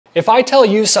If I tell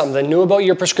you something new about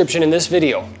your prescription in this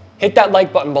video, hit that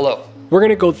like button below. We're going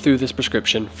to go through this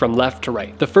prescription from left to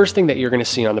right. The first thing that you're going to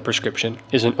see on the prescription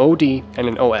is an OD and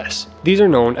an OS. These are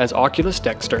known as oculus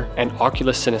dexter and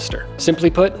oculus sinister. Simply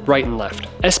put, right and left.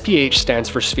 SPH stands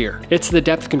for sphere. It's the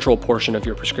depth control portion of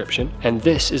your prescription, and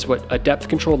this is what a depth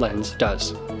control lens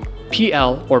does.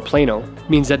 PL, or plano,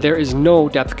 means that there is no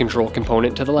depth control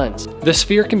component to the lens. The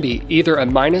sphere can be either a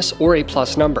minus or a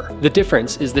plus number. The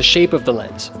difference is the shape of the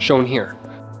lens, shown here.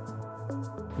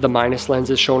 The minus lens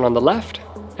is shown on the left,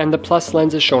 and the plus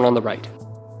lens is shown on the right.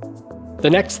 The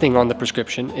next thing on the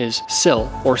prescription is CIL,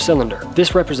 or cylinder.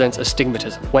 This represents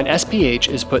astigmatism. When SPH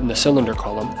is put in the cylinder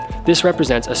column, this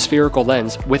represents a spherical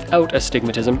lens without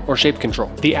astigmatism or shape control.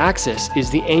 The axis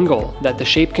is the angle that the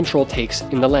shape control takes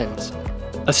in the lens.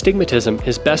 Astigmatism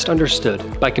is best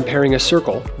understood by comparing a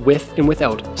circle with and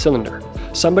without cylinder.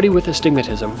 Somebody with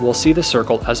astigmatism will see the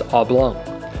circle as oblong.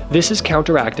 This is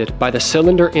counteracted by the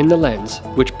cylinder in the lens,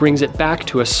 which brings it back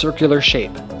to a circular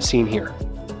shape, seen here.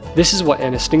 This is what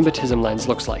an astigmatism lens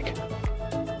looks like.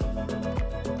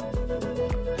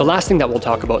 The last thing that we'll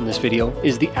talk about in this video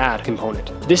is the add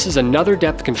component. This is another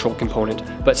depth control component,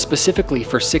 but specifically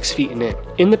for 6 feet and in.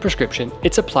 In the prescription,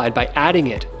 it's applied by adding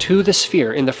it to the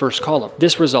sphere in the first column.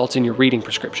 This results in your reading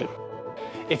prescription.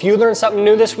 If you learned something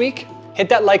new this week, hit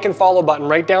that like and follow button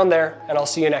right down there, and I'll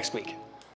see you next week.